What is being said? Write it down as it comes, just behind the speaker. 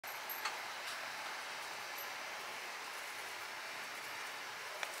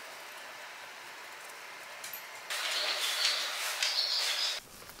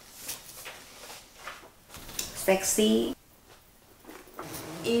섹시.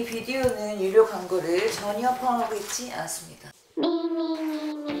 이 비디오는 유료 광고를 전혀 포함하고 있지 않습니다.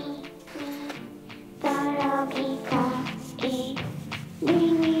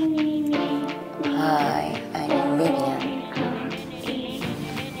 Hi, I'm Vivian.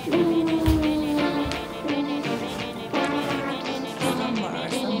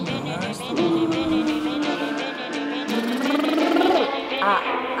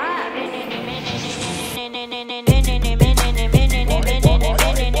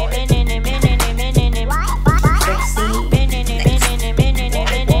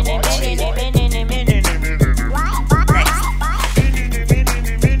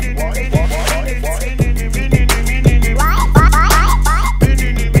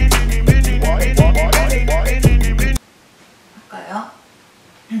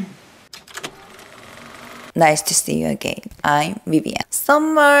 Nice to see you again. I'm Vivian.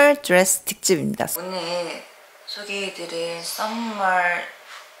 Summer 드레스 특집입니다. 오늘 소개해드릴 Summer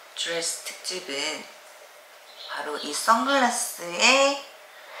드레스 특집은 바로 이 선글라스에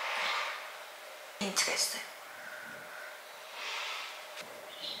힌트가 있어요.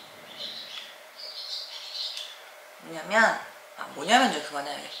 뭐냐면 좀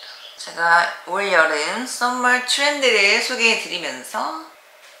그만해야겠다. 제가 올 여름 Summer 트렌드를 소개해드리면서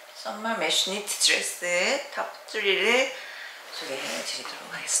썸머 메쉬 니트 드레스 탑 3를 소개해드리도록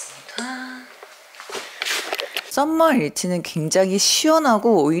하겠습니다. 썸머 니트는 굉장히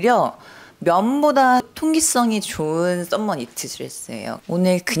시원하고 오히려 면보다 통기성이 좋은 썸머 니트 드레스예요.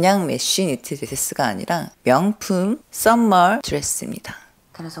 오늘 그냥 메쉬 니트 드레스가 아니라 명품 썸머 드레스입니다.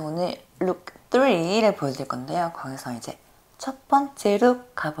 그래서 오늘 룩 3를 보여드릴 건데요. 거기서 이제 첫 번째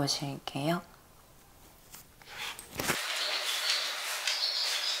룩 가보실게요.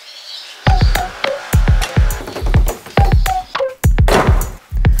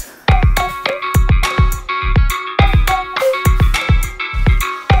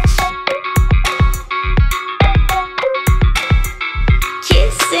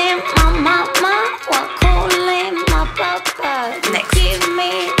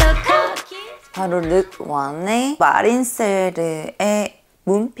 바로 룩 1의 마린세르의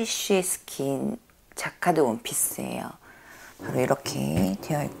문피쉬 스킨 자카드 원피스예요. 바로 이렇게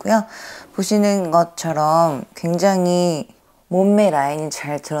되어 있고요. 보시는 것처럼 굉장히 몸매 라인이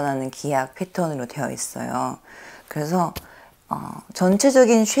잘 드러나는 기악 패턴으로 되어 있어요. 그래서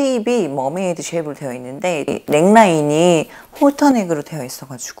전체적인 쉐입이 머메이드 쉐입으로 되어 있는데 넥라인이 홀터넥으로 되어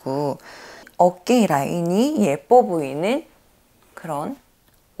있어가지고 어깨 라인이 예뻐 보이는 그런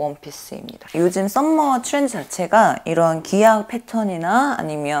원피스입니다. 요즘 썸머 트렌드 자체가 이런 기악 패턴이나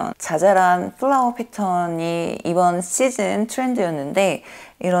아니면 자잘한 플라워 패턴이 이번 시즌 트렌드였는데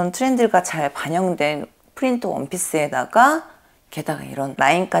이런 트렌드가 잘 반영된 프린트 원피스에다가 게다가 이런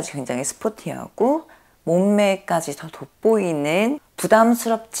라인까지 굉장히 스포티하고 몸매까지 더 돋보이는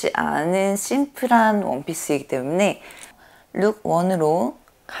부담스럽지 않은 심플한 원피스이기 때문에 룩 1으로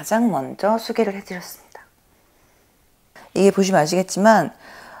가장 먼저 소개를 해드렸습니다. 이게 보시면 아시겠지만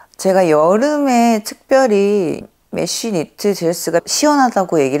제가 여름에 특별히 메쉬 니트 드레스가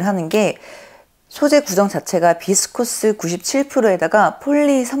시원하다고 얘기를 하는 게 소재 구성 자체가 비스코스 97%에다가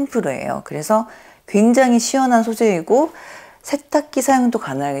폴리 3%예요. 그래서 굉장히 시원한 소재이고 세탁기 사용도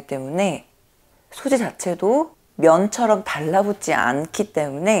가능하기 때문에 소재 자체도 면처럼 달라붙지 않기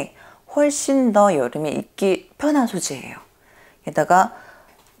때문에 훨씬 더 여름에 입기 편한 소재예요. 게다가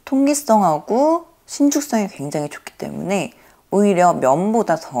통기성하고 신축성이 굉장히 좋기 때문에 오히려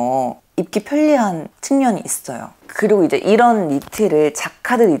면보다 더 입기 편리한 측면이 있어요. 그리고 이제 이런 니트를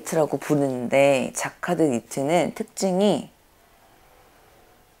자카드 니트라고 부르는데 자카드 니트는 특징이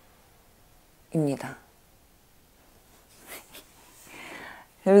입니다.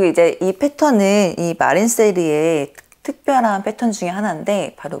 그리고 이제 이 패턴은 이 마린세르의 특별한 패턴 중에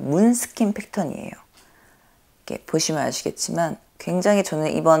하나인데 바로 문스킨 패턴이에요. 이렇게 보시면 아시겠지만 굉장히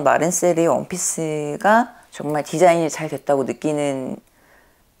저는 이번 마린세르의 원피스가 정말 디자인이 잘 됐다고 느끼는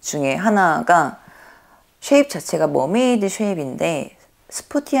중에 하나가 쉐입 자체가 머메이드 쉐입인데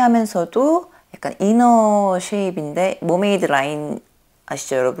스포티하면서도 약간 이너 쉐입인데 머메이드 라인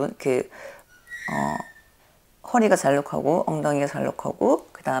아시죠 여러분? 허리가 잘록하고 엉덩이가 잘록하고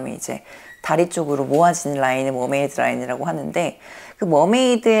그 다음에 이제 다리 쪽으로 모아지는 라인을 머메이드 라인이라고 하는데 그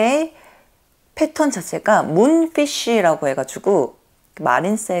머메이드의 패턴 자체가 문피쉬라고 해가지고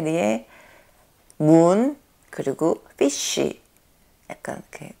마린세르의 문 그리고 피쉬 약간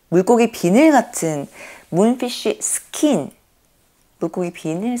그 물고기 비늘 같은 문피쉬 스킨 물고기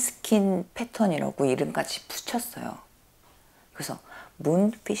비늘 스킨 패턴이라고 이름까지 붙였어요. 그래서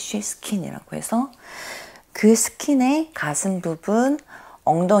문피쉬 스킨이라고 해서 그 스킨의 가슴 부분,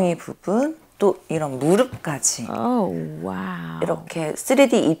 엉덩이 부분, 또 이런 무릎까지 와우. 이렇게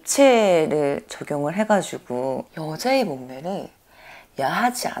 3D 입체를 적용을 해가지고 여자의 몸매를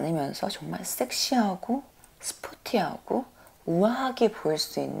야하지 않으면서 정말 섹시하고 스포티하고 우아하게 보일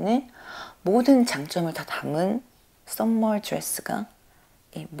수 있는 모든 장점을 다 담은 썸머 드레스가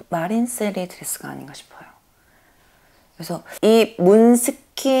이 마린세르의 드레스가 아닌가 싶어요. 그래서 이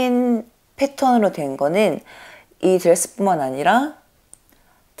문스킨 패턴으로 된 거는 이 드레스뿐만 아니라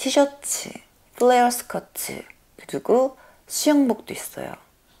티셔츠, 플레어 스커트, 그리고 수영복도 있어요.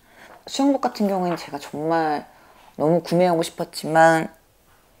 수영복 같은 경우에는 제가 정말 너무 구매하고 싶었지만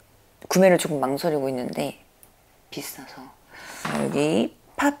구매를 조금 망설이고 있는데 비싸서. 여기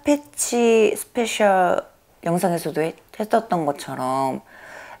파페치 스페셜 영상에서도 했었던 것처럼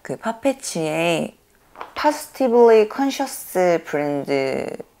그 파페치의 Positively Conscious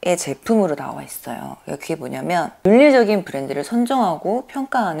브랜드의 제품으로 나와 있어요. 그게 뭐냐면 윤리적인 브랜드를 선정하고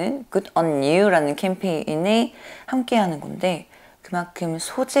평가하는 Good on You라는 캠페인에 함께하는 건데 그만큼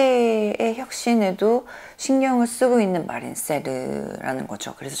소재의 혁신에도 신경을 쓰고 있는 마린세르라는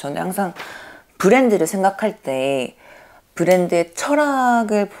거죠. 그래서 저는 항상 브랜드를 생각할 때 브랜드의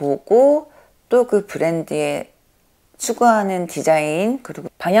철학을 보고 또 그 브랜드의 추구하는 디자인 그리고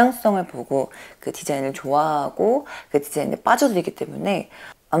방향성을 보고 그 디자인을 좋아하고 그 디자인에 빠져들기 때문에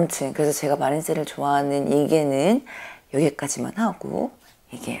아무튼 그래서 제가 마린세르를 좋아하는 얘기는 여기까지만 하고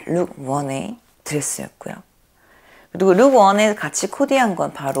이게 룩 1의 드레스였고요. 그리고 룩 1에 같이 코디한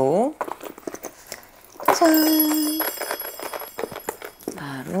건 바로 짠!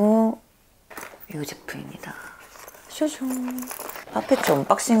 바로 이 제품입니다. 쇼숑! 파페치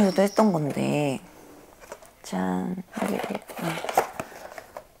언박싱에서도 했던 건데 짠! 여기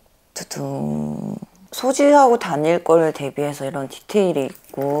두둥! 소지하고 다닐 걸 대비해서 이런 디테일이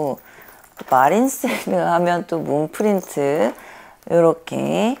있고 또 마린세르 하면 또 문프린트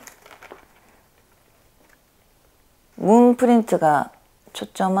이렇게 문프린트가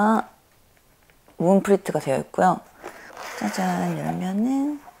초점화 문프린트가 되어 있고요. 짜잔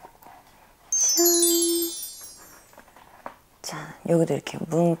열면은 짠! 짠! 여기도 이렇게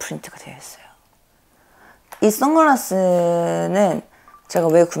문프린트가 되어 있어요. 이 선글라스는 제가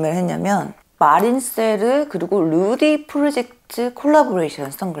왜 구매를 했냐면 마린세르 그리고 루디 프로젝트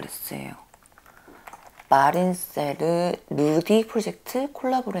콜라보레이션 선글라스예요. 마린세르 루디 프로젝트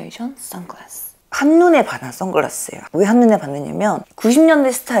콜라보레이션 선글라스. 한눈에 반한 선글라스예요. 왜 한눈에 반느냐면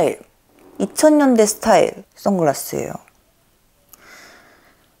 90년대 스타일, 2000년대 스타일 선글라스예요.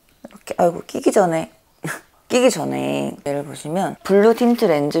 이렇게 아이고 끼기 전에 얘를 보시면 블루 틴트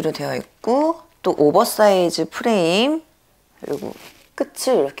렌즈로 되어 있고 또 오버사이즈 프레임 그리고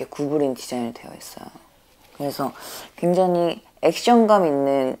끝을 이렇게 구부린 디자인이 되어 있어요. 그래서 굉장히 액션감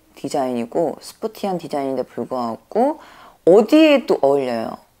있는 디자인이고 스포티한 디자인인데 불구하고 어디에도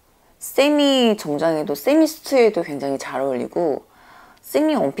어울려요. 세미 정장에도 세미 수트에도 굉장히 잘 어울리고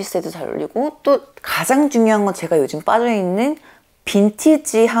세미 원피스에도 잘 어울리고 또 가장 중요한 건 제가 요즘 빠져있는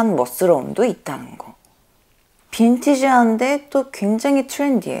빈티지한 멋스러움도 있다는 거. 빈티지한데 또 굉장히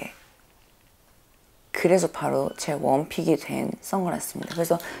트렌디해. 그래서 바로 제 원픽이 된 선글라스입니다.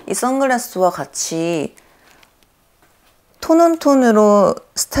 그래서 이 선글라스와 같이 톤온톤으로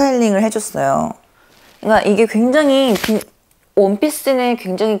스타일링을 해줬어요. 그러니까 이게 굉장히 원피스는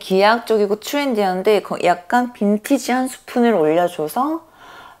굉장히 기하학적이고 트렌디한데 약간 빈티지 한 스푼을 올려줘서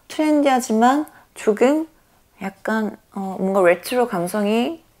트렌디하지만 조금 약간 뭔가 레트로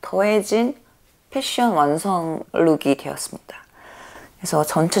감성이 더해진 패션 완성 룩이 되었습니다. 그래서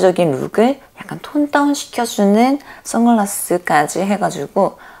전체적인 룩을 약간 톤 다운 시켜주는 선글라스까지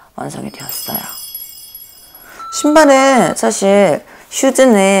해가지고 완성이 되었어요. 신발은 사실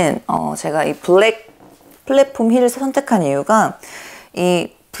슈즈는 제가 이 블랙 플랫폼 힐을 선택한 이유가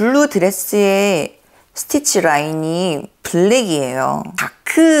이 블루 드레스의 스티치 라인이 블랙이에요.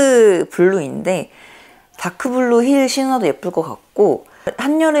 다크 블루인데 다크 블루 힐 신어도 예쁠 것 같고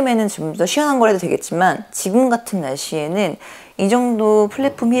한여름에는 좀 더 시원한 걸 해도 되겠지만 지금 같은 날씨에는 이 정도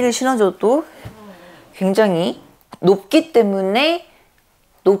플랫폼 힐을 신어줘도 굉장히 높기 때문에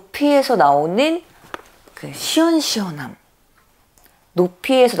높이에서 나오는 그 시원시원함,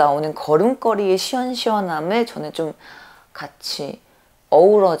 높이에서 나오는 걸음걸이의 시원시원함을 저는 좀 같이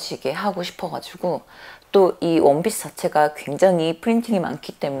어우러지게 하고 싶어가지고 또 이 원피스 자체가 굉장히 프린팅이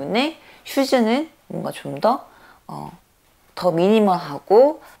많기 때문에 슈즈는 뭔가 좀 더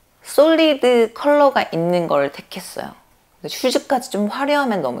미니멀하고 솔리드 컬러가 있는 걸 택했어요. 슈즈까지 좀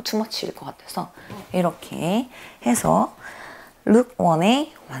화려하면 너무 투머치일 것 같아서 이렇게 해서 룩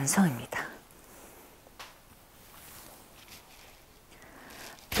 1의 완성입니다.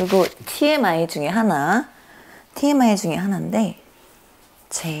 그리고 TMI 중에 하나인데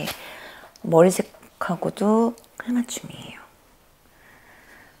제 머리색하고도 깔맞춤이에요.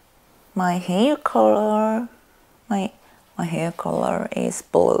 My hair color is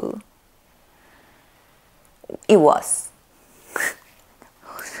blue. It was.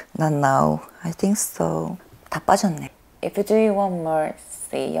 Not now. I think so. 다 빠졌네. If you do want more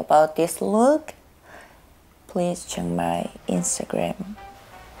say about this look, please check my Instagram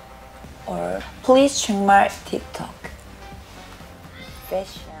or please check my TikTok.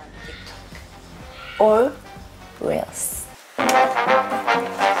 Fashion TikTok or Reels.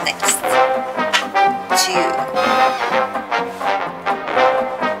 Next. 2.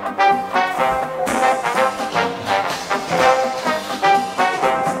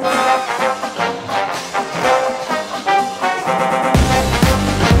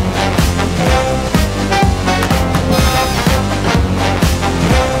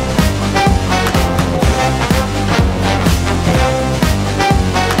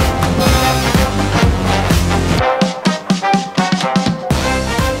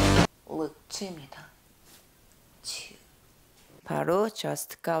 바로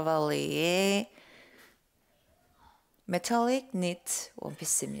저스트 가발리의 메탈릭 니트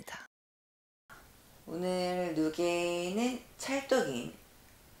원피스입니다. 오늘 룩에는 찰떡인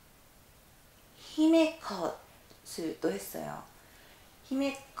힘의 컷을 또 했어요.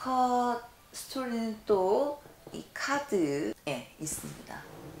 힘의 컷 스토리는 또 이 카드에 있습니다.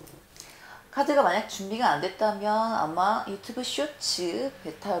 카드가 만약 준비가 안 됐다면 아마 유튜브 쇼츠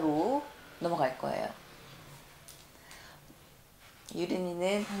베타로 넘어갈 거예요.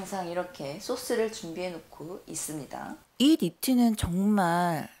 유린이는 항상 이렇게 소스를 준비해 놓고 있습니다. 이 니트는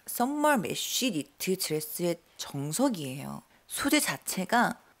정말 썸머 메쉬 니트 드레스의 정석이에요. 소재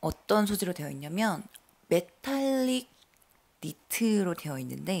자체가 어떤 소재로 되어 있냐면 메탈릭 니트로 되어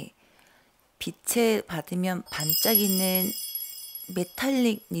있는데 빛에 받으면 반짝이는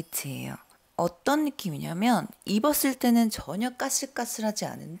메탈릭 니트예요. 어떤 느낌이냐면 입었을 때는 전혀 까슬까슬하지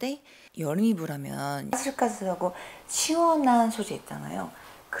않은데 여름 입으라면 까슬까슬하고 시원한 소재 있잖아요.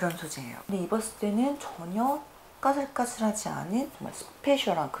 그런 소재예요. 근데 입었을 때는 전혀 까슬까슬하지 않은 정말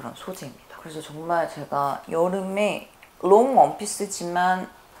스페셜한 그런 소재입니다. 그래서 정말 제가 여름에 롱 원피스지만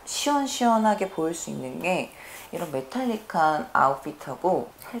시원시원하게 보일 수 있는 게 이런 메탈릭한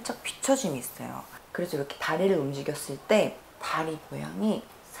아웃핏하고 살짝 비춰짐이 있어요. 그래서 이렇게 다리를 움직였을 때 다리 모양이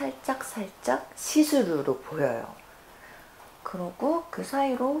살짝 시스루로 보여요. 그리고 그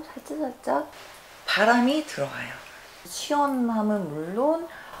사이로 살짝 바람이 들어와요. 시원함은 물론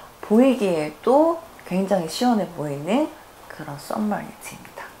보이기에도 굉장히 시원해 보이는 그런 썸머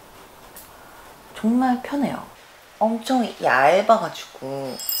니트입니다. 정말 편해요. 엄청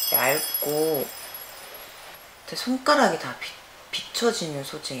얇아가지고 얇고 제 손가락이 다 비춰지는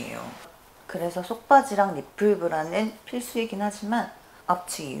소재예요. 그래서 속바지랑 니플 브라는 필수이긴 하지만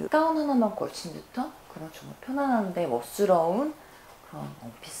앞치기 가운 하나만 걸친 듯한 그런 정말 편안한데 멋스러운 그런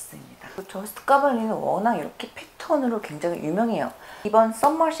원피스입니다. 저스트 가발리는 워낙 이렇게 패턴으로 굉장히 유명해요. 이번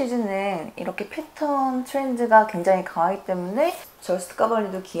썸머 시즌은 이렇게 패턴 트렌드가 굉장히 강하기 때문에 저스트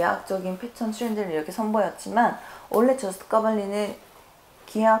가발리도 기하학적인 패턴 트렌드를 이렇게 선보였지만 원래 저스트 가발리는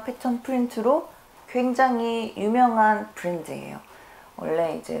기하학 패턴 프린트로 굉장히 유명한 브랜드예요.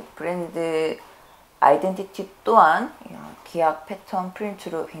 원래 이제 브랜드 아이덴티티 또한 기하학 패턴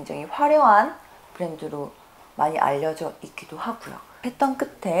프린트로 굉장히 화려한 브랜드로 많이 알려져 있기도 하고요. 패턴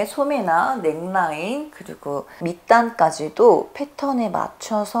끝에 소매나 넥라인 그리고 밑단까지도 패턴에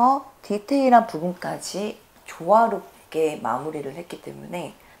맞춰서 디테일한 부분까지 조화롭게 마무리를 했기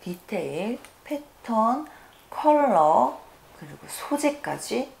때문에 디테일, 패턴, 컬러 그리고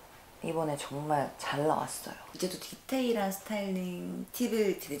소재까지 이번에 정말 잘 나왔어요. 이제 또 디테일한 스타일링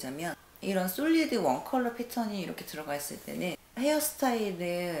팁을 드리자면 이런 솔리드 원 컬러 패턴이 이렇게 들어가 있을 때는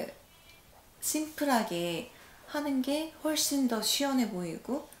헤어스타일을 심플하게 하는 게 훨씬 더 시원해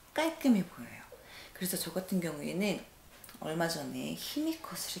보이고 깔끔해 보여요. 그래서 저 같은 경우에는 얼마 전에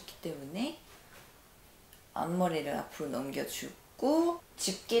히미컷을 했기 때문에 앞머리를 앞으로 넘겨주고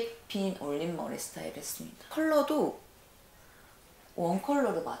집게핀 올림머리 스타일을 했습니다. 컬러도 원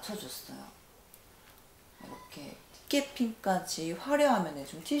컬러로 맞춰줬어요. 이렇게 집게핀까지 화려하면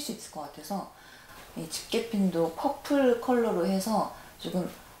좀 튈 수 있을 것 같아서 이 집게핀도 퍼플 컬러로 해서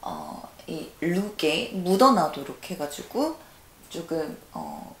조금 이 룩에 묻어나도록 해가지고 조금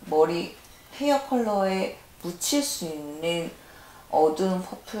머리 헤어 컬러에 묻힐 수 있는 어두운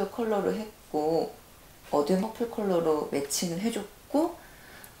퍼플 컬러로 했고 어두운 퍼플 컬러로 매칭을 해줬고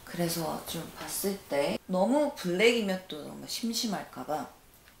그래서 좀 봤을 때 너무 블랙이면 또 너무 심심할까봐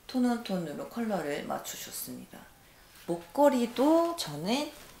톤온톤으로 컬러를 맞춰줬습니다. 목걸이도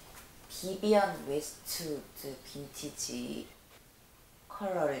저는 비비안웨스트우드 빈티지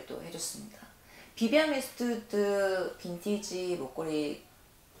컬러를 또 해줬습니다. 비비안웨스트우드 빈티지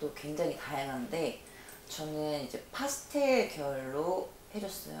목걸이도 굉장히 다양한데 저는 이제 파스텔 계열로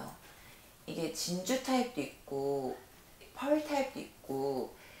해줬어요. 이게 진주 타입도 있고 펄 타입도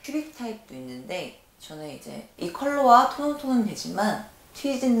있고 큐빅 타입도 있는데 저는 이제 이 컬러와 톤은 되지만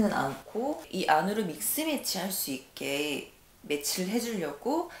튀지는 않고 이 안으로 믹스 매치할 수 있게 매치를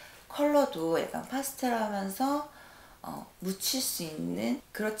해주려고 컬러도 약간 파스텔하면서 묻힐 수 있는,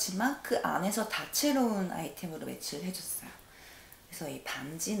 그렇지만 그 안에서 다채로운 아이템으로 매치를 해줬어요. 그래서 이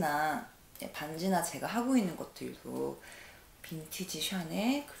반지나 제가 하고 있는 것들도 빈티지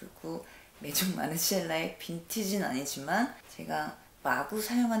샤넬, 그리고 메종마르지엘라의 빈티지는 아니지만 제가 마구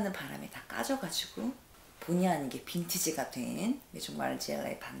사용하는 바람에 다 까져가지고 본의 아니게 빈티지가 된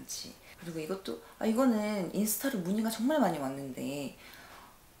메종마르지엘라의 반지. 그리고 이것도 이거는 인스타로 문의가 정말 많이 왔는데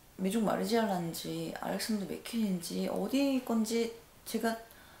메종마르지엘라인지 알렉산더 맥퀸인지 어디 건지 제가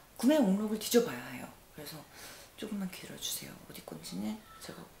구매 목록을 뒤져봐야 해요. 그래서 조금만 기다려주세요. 어디 건지는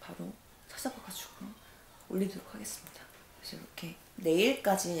제가 바로 찾아봐가지고 올리도록 하겠습니다. 그래서 이렇게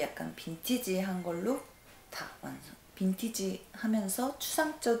네일까지 약간 빈티지한 걸로 다 완성. 빈티지 하면서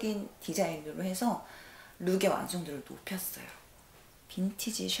추상적인 디자인으로 해서 룩의 완성도를 높였어요.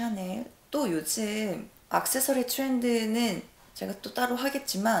 빈티지 샤넬. 또 요즘 액세서리 트렌드는 제가 또 따로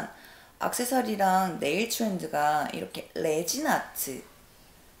하겠지만 액세서리랑 네일 트렌드가 이렇게 레진 아트,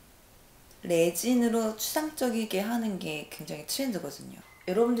 레진으로 추상적이게 하는 게 굉장히 트렌드거든요.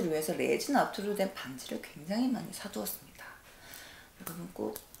 여러분들을 위해서 레진 아트로 된 반지를 굉장히 많이 사두었습니다. 여러분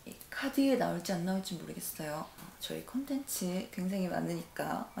꼭 이 카드에 나올지 안 나올지 모르겠어요. 저희 콘텐츠 굉장히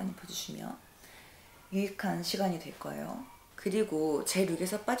많으니까 많이 봐주시면 유익한 시간이 될 거예요. 그리고 제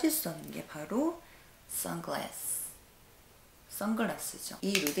룩에서 빠질 수 없는 게 바로 선글라스죠.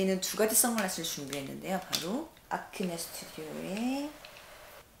 이 룩에는 두 가지 선글라스를 준비했는데요. 바로 아크네 스튜디오의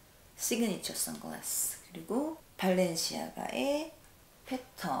시그니처 선글라스, 그리고 발렌시아가의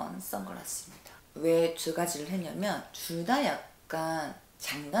패턴 선글라스입니다. 왜 두 가지를 했냐면 둘 다 약간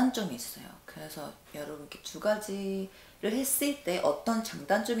장단점이 있어요. 그래서 여러분께 두 가지를 했을 때 어떤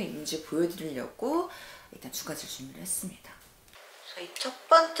장단점이 있는지 보여드리려고 일단 두 가지를 준비를 했습니다. 저희 첫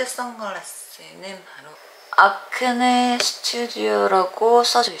번째 선글라스는 바로 아크네 스튜디오라고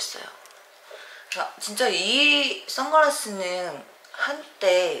써져 있어요. 진짜 이 선글라스는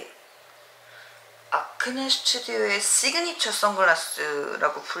한때 아크네 스튜디오의 시그니처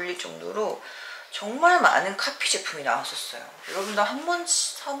선글라스라고 불릴 정도로 정말 많은 카피 제품이 나왔었어요. 여러분들 한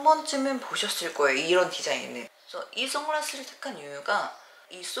번쯤은 보셨을 거예요, 이런 디자인을. 그래서 이 선글라스를 택한 이유가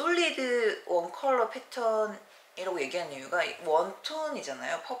이 솔리드 원 컬러 패턴이라고 얘기한 이유가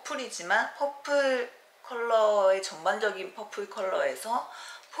원톤이잖아요. 퍼플이지만 퍼플 컬러의 전반적인 퍼플 컬러에서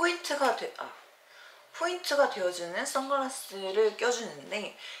포인트가 되어주는 선글라스를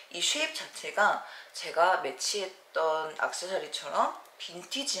껴주는데 이 쉐입 자체가 제가 매치했던 액세서리처럼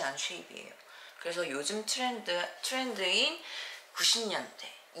빈티지한 쉐입이에요. 그래서 요즘 트렌드인 90년대,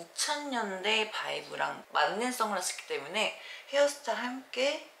 2000년대 바이브랑 맞는 선글라스이기 때문에 헤어스타일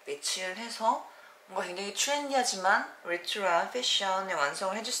함께 매치를 해서 뭔가 굉장히 트렌디하지만 레트로한 패션의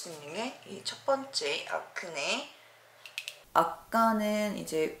완성을 해줄 수 있는 게 이 첫 번째 아크네. 아까는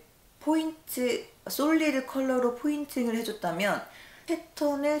이제 포인트, 솔리드 컬러로 포인팅을 해줬다면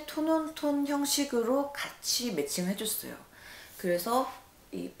패턴을 톤온톤 형식으로 같이 매칭을 해줬어요. 그래서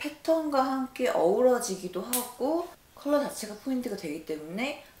이 패턴과 함께 어우러지기도 하고 컬러 자체가 포인트가 되기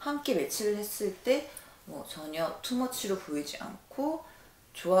때문에 함께 매치를 했을 때 전혀 투머치로 보이지 않고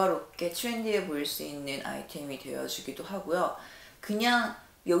조화롭게 트렌디해 보일 수 있는 아이템이 되어주기도 하고요. 그냥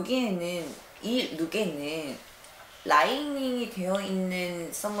여기에는, 이 룩에는 라이닝이 되어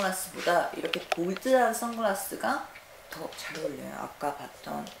있는 선글라스보다 이렇게 볼드한 선글라스가 더 잘 어울려요. 아까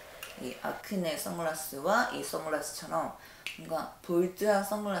봤던 이 아크네 선글라스와 이 선글라스처럼 뭔가 볼드한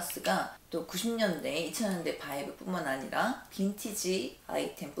선글라스가 또 90년대, 2000년대 바이브 뿐만 아니라 빈티지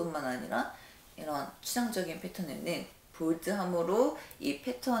아이템 뿐만 아니라 이런 추상적인 패턴에는 볼드함으로 이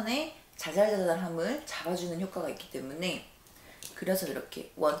패턴의 자잘자잘함을 잡아주는 효과가 있기 때문에 그래서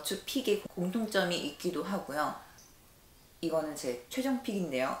이렇게 원투 픽의 공통점이 있기도 하고요. 이거는 제 최종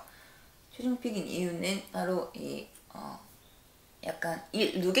픽인데요. 최종 픽인 이유는 바로 이 약간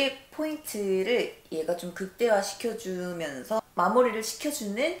이 룩의 포인트를 얘가 좀 극대화 시켜주면서 마무리를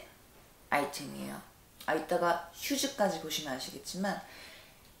시켜주는 아이템이에요. 이따가 슈즈까지 보시면 아시겠지만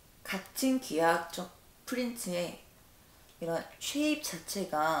같은 기하학적 프린트에 이런 쉐입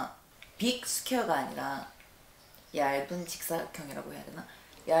자체가 빅 스퀘어가 아니라 얇은 직사각형이라고 해야 되나?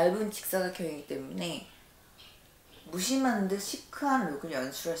 얇은 직사각형이기 때문에 무심한 듯 시크한 룩을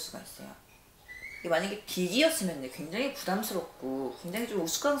연출할 수가 있어요. 만약에 빅이었으면 굉장히 부담스럽고 굉장히 좀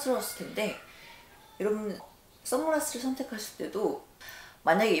우스꽝스러웠을 텐데, 여러분 선글라스를 선택하실 때도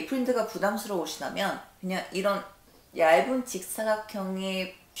만약에 이 프린트가 부담스러우시다면 그냥 이런 얇은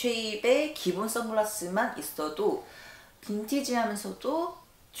직사각형의 쉐입의 기본 선글라스만 있어도 빈티지하면서도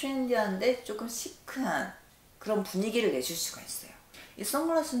트렌디한데 조금 시크한 그런 분위기를 내줄 수가 있어요. 이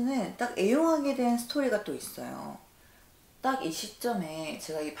선글라스는 딱 애용하게 된 스토리가 또 있어요. 딱 이 시점에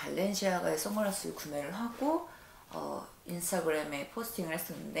제가 이 발렌시아가의 선글라스를 구매를 하고 인스타그램에 포스팅을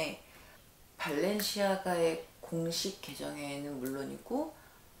했었는데, 발렌시아가의 공식 계정에는 물론이고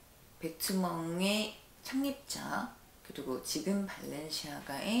베트멍의 창립자 그리고 지금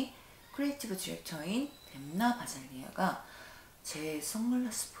발렌시아가의 크리에이티브 디렉터인 뎀나 바잘리아가 제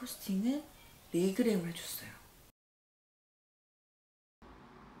선글라스 포스팅을 리그램을 해줬어요.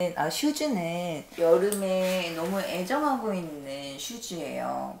 슈즈는 여름에 너무 애정하고 있는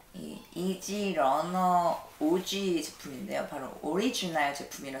슈즈예요. 이 이지 러너 OG 제품인데요. 바로 오리지널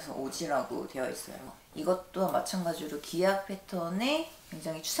제품이라서 OG라고 되어 있어요. 이것도 마찬가지로 기압 패턴의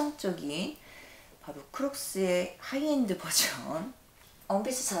굉장히 추상적인 바로 크록스의 하이엔드 버전.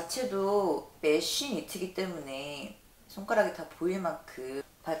 원피스 자체도 메쉬 니트이기 때문에 손가락이 다 보일 만큼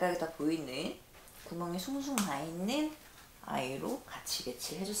발가락이 다 보이는 구멍이 숭숭 나 있는 아이로 같이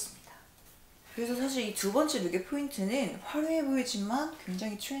매치를 해줬습니다. 그래서 사실 이 두 번째 룩의 포인트는 화려해 보이지만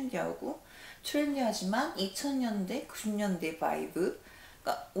굉장히 트렌디하지만 2000년대, 90년대 바이브,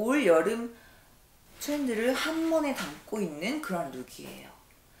 그러니까 올 여름 트렌드를 한 번에 담고 있는 그런 룩이에요.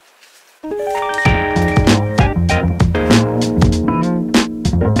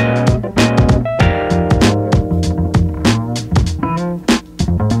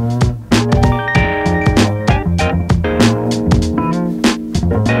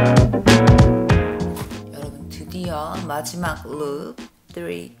 여러분 드디어 마지막 룩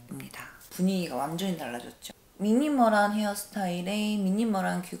 3입니다. 분위기가 완전히 달라졌죠. 미니멀한 헤어스타일에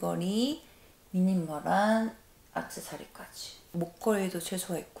미니멀한 귀걸이, 미니멀한 액세서리까지. 목걸이도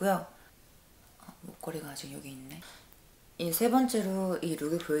최소화했고요. 목걸이가 아직 여기 있네. 이 세 번째로 이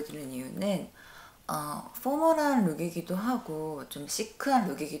룩을 보여드리는 이유는 포멀한 룩이기도 하고 좀 시크한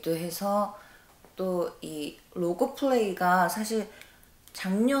룩이기도 해서, 또 이 로고 플레이가 사실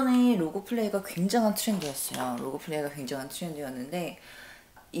작년에 로고 플레이가 굉장한 트렌드였어요. 로고 플레이가 굉장한 트렌드였는데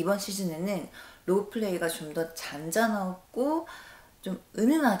이번 시즌에는 로고 플레이가 좀 더 잔잔하고 좀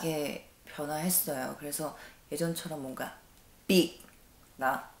은은하게 변화했어요. 그래서 예전처럼 뭔가 빅,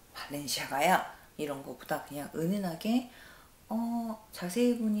 나 발렌시아가야 이런 거보다 그냥 은은하게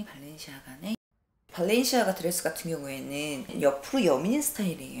자세히 보니 발렌시아가네. 발렌시아가 드레스 같은 경우에는 옆으로 여미는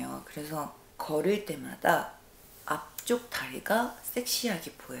스타일이에요. 그래서 걸을 때마다 앞쪽 다리가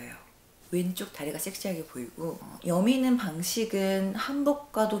섹시하게 보여요. 왼쪽 다리가 섹시하게 보이고, 여미는 방식은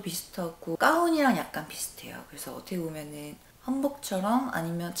한복과도 비슷하고 가운이랑 약간 비슷해요. 그래서 어떻게 보면은 한복처럼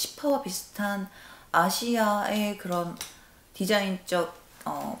아니면 치파와 비슷한 아시아의 그런 디자인적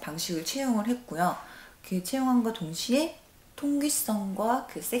방식을 채용을 했고요. 그 채용함과 동시에 통기성과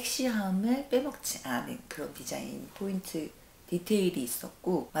그 섹시함을 빼먹지 않은 그런 디자인 포인트 디테일이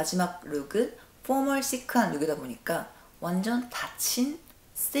있었고, 마지막 룩은 포멀 시크한 룩이다 보니까 완전 닫힌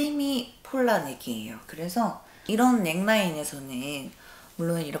세미 폴라 넥이에요. 그래서 이런 넥라인에서는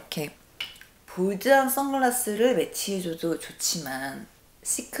물론 이렇게 볼드한 선글라스를 매치해줘도 좋지만,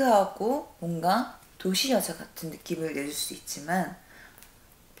 시크하고 뭔가 도시 여자 같은 느낌을 내줄 수 있지만,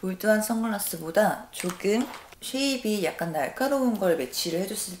 볼드한 선글라스보다 조금 쉐입이 약간 날카로운 걸 매치를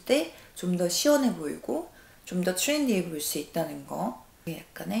해줬을 때 좀 더 시원해 보이고 좀 더 트렌디해 보일 수 있다는 거, 그게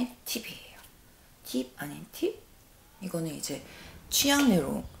약간의 팁이에요. 팁 아닌 팁? 이거는 이제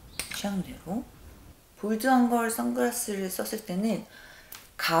취향대로 볼드한 걸 선글라스를 썼을 때는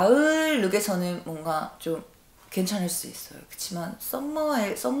가을 룩에서는 뭔가 좀 괜찮을 수 있어요. 그렇지만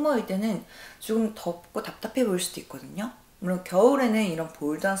썸머일 때는 조금 덥고 답답해 보일 수도 있거든요. 물론 겨울에는 이런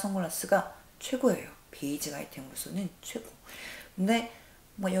볼드한 선글라스가 최고예요. 베이직 아이템으로서는 최고. 근데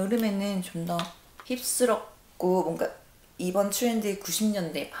뭐 여름에는 좀 더 힙스럽고 뭔가 이번 트렌드의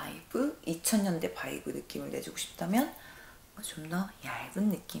 90년대 바이브, 2000년대 바이브 느낌을 내주고 싶다면 좀 더 얇은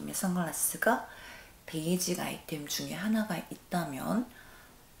느낌의 선글라스가 베이직 아이템 중에 하나가 있다면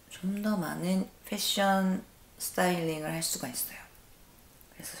좀 더 많은 패션 스타일링을 할 수가 있어요.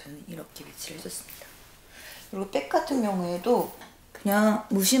 그래서 저는 이렇게 매치를 해줬습니다. 그리고 백 같은 경우에도 그냥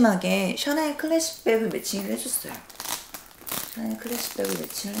무심하게 샤넬 클래식백을 매칭을 해줬어요. 샤넬 클래식백을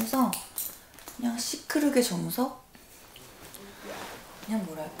매칭을 해서 그냥 시크룩의 정석? 그냥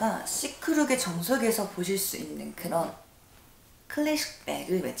뭐랄까 시크룩의 정석에서 보실 수 있는 그런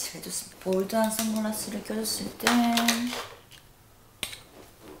클래식백을 매치를 해줬습니다. 볼드한 선글라스를 껴줬을 때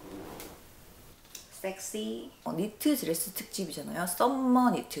섹시 니트 드레스 특집이잖아요.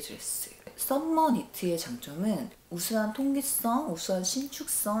 썸머 니트 드레스. 썸머 니트의 장점은 우수한 통기성, 우수한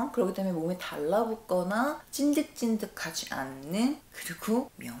신축성, 그렇기 때문에 몸에 달라붙거나 찐득찐득하지 않는,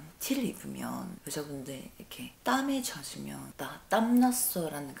 그리고 면티를 입으면 여자분들 이렇게 땀에 젖으면 나 땀났어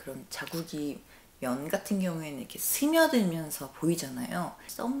라는 그런 자국이 면 같은 경우에는 이렇게 스며들면서 보이잖아요.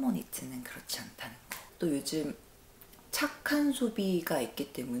 썸머 니트는 그렇지 않다는 거. 또 요즘 착한 소비가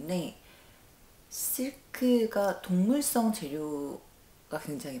있기 때문에 실크가 동물성 재료가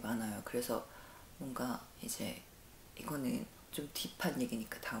굉장히 많아요. 그래서 뭔가 이제 이거는 좀 딥한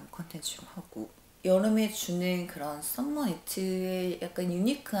얘기니까 다음 컨텐츠 좀 하고, 여름에 주는 그런 썸머 니트의 약간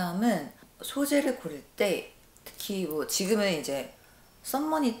유니크함은 소재를 고를 때, 특히 뭐 지금은 이제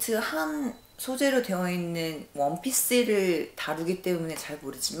썸머 니트 한 소재로 되어 있는 원피스를 다루기 때문에 잘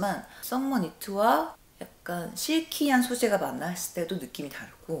모르지만, 썸머 니트와 약간 실키한 소재가 만났을 때도 느낌이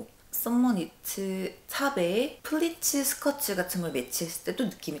다르고, 썸머 니트 탑에 플리츠 스커트 같은 걸 매치했을 때도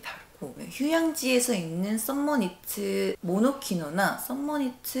느낌이 다르고, 휴양지에서 입는 썸머 니트 모노키노나 썸머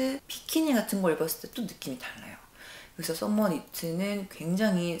니트 비키니 같은 걸 입었을 때 또 느낌이 달라요. 그래서 썸머 니트는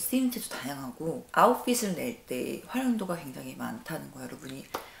굉장히 쓰임새도 다양하고 아웃핏을 낼 때 활용도가 굉장히 많다는 거 여러분이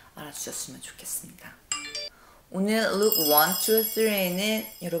알아주셨으면 좋겠습니다. 오늘 룩 1, 2, 3에는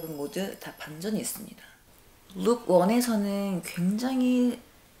여러분 모두 다 반전이 있습니다. 룩 1에서는 굉장히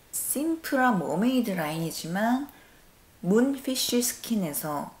심플한 머메이드 라인이지만 문피쉬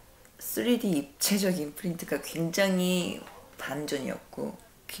스킨에서 3D 입체적인 프린트가 굉장히 반전이었고,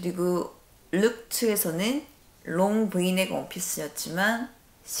 그리고 룩 2에서는 롱 브이넥 원피스였지만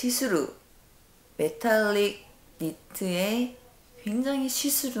시스루 메탈릭 니트에 굉장히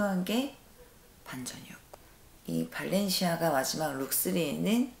시스루한 게 반전이었고, 이 발렌시아가 마지막 룩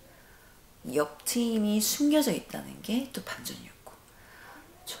 3에는 옆트임이 숨겨져 있다는 게 또 반전이었고,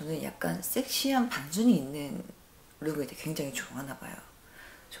 저는 약간 섹시한 반전이 있는 룩을 굉장히 좋아하나 봐요.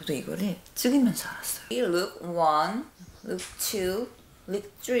 저도 이거를 찍으면서 알았어요. 이 룩 1, 룩 2,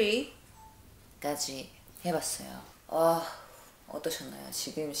 룩 3까지 해봤어요. 어떠셨나요?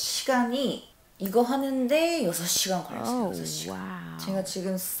 지금 시간이 이거 하는데 6시간 걸렸어요. 6시간. 와우. 제가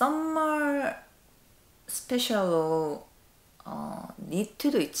지금 썸머 스페셜로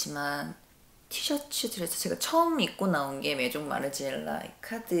니트도 있지만 티셔츠 드레스, 제가 처음 입고 나온 게 메종마르지엘라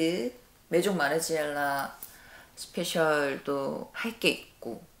카드, 메종마르지엘라 스페셜도 할 게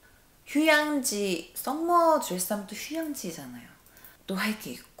있고, 휴양지 썸머 드레스 하면 또 휴양지잖아요. 또 할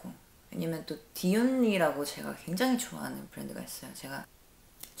게 있고, 왜냐면 또 디온리라고 제가 굉장히 좋아하는 브랜드가 있어요. 제가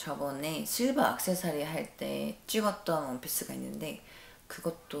저번에 실버 액세서리 할 때 찍었던 원피스가 있는데,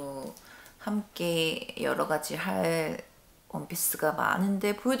 그것도 함께 여러 가지 할 원피스가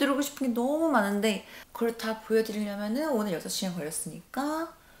많은데, 보여드리고 싶은 게 너무 많은데 그걸 다 보여드리려면은 오늘 6시간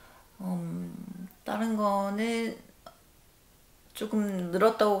걸렸으니까 다른 거는 조금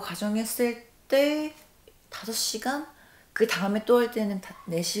늘었다고 가정했을 때 5시간? 그 다음에 또 할 때는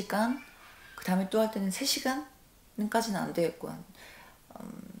 4시간? 그 다음에 또 할 때는 3시간까지는 안 되겠고,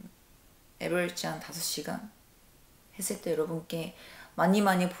 에버리지 한 5시간 했을 때 여러분께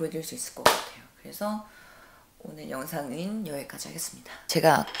많이 보여드릴 수 있을 것 같아요. 그래서 오늘 영상은 여기까지 하겠습니다.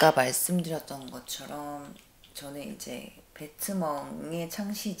 제가 아까 말씀드렸던 것처럼 저는 이제 베트멍의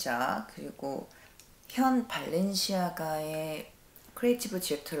창시자, 그리고 현 발렌시아가의 크리에이티브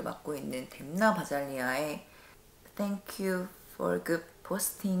디렉터를 맡고 있는 뎀나 바잘리아의 Thank you for good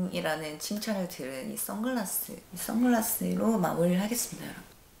posting 이라는 칭찬을 들은 이 선글라스로 마무리를 하겠습니다, 여러분.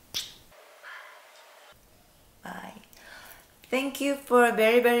 Bye. Thank you for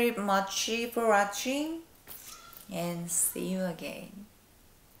very much for watching and see you again.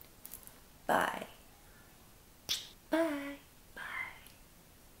 Bye. Bye.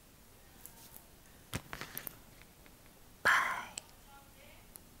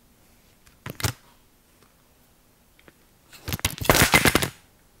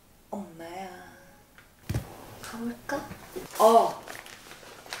 엄마야, 가볼까?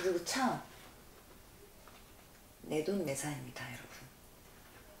 그리고 참, 내 돈 내산입니다, 여러분.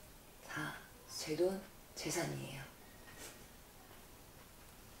 다 제 돈 재산이에요.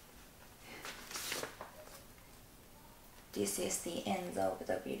 This is the end of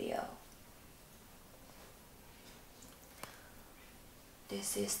the video.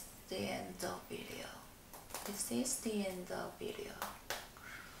 This is the end of video. This is the end of video.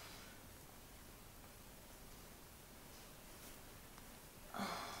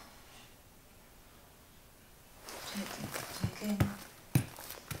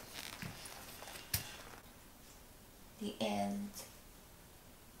 The end.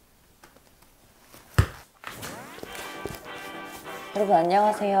 여러분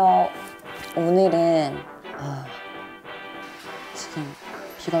안녕하세요. 오늘은 지금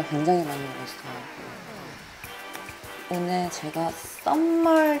비가 굉장히 많이 오고 있어요. 오늘 제가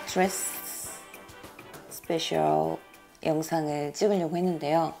썸머 드레스 스페셜 영상을 찍으려고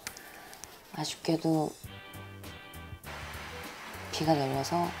했는데요. 아쉽게도 비가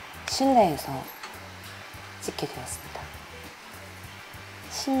내려서 실내에서 찍게 되었습니다.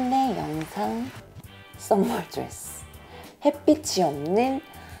 실내 영상 썸머 드레스. 햇빛이 없는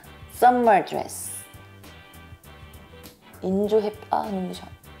썸머 드레스. 인조 눈부셔.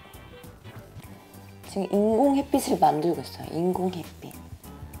 지금 인공 햇빛을 만들고 있어요. 인공 햇빛.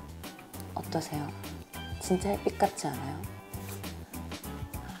 어떠세요? 진짜 햇빛 같지 않아요?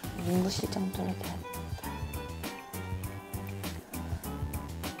 눈부실 정도로 돼야 돼.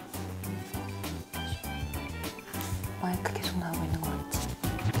 마이크 계속 나오고 있는 거 같지?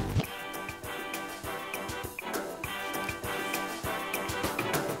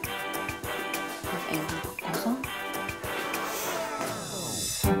 앵글 바꿔서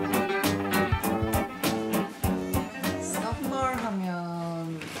썸머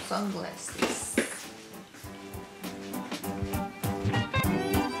하면 선글라스.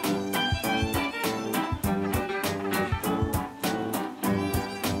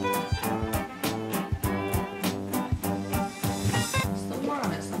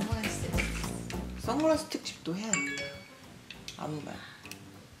 선글라스 특집도 해야 됩니다. 아무 말.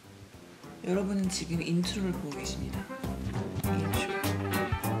 여러분은 지금 인트로를 보고 계십니다. 인트로.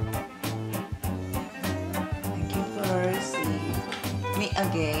 Thank you for seeing me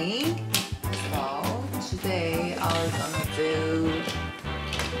again. So today I'm gonna do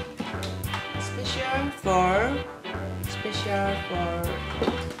special for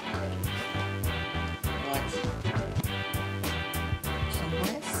what?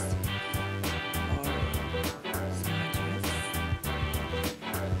 Sunglasses?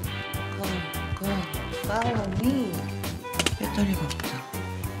 Follow me. 배터리가 없어.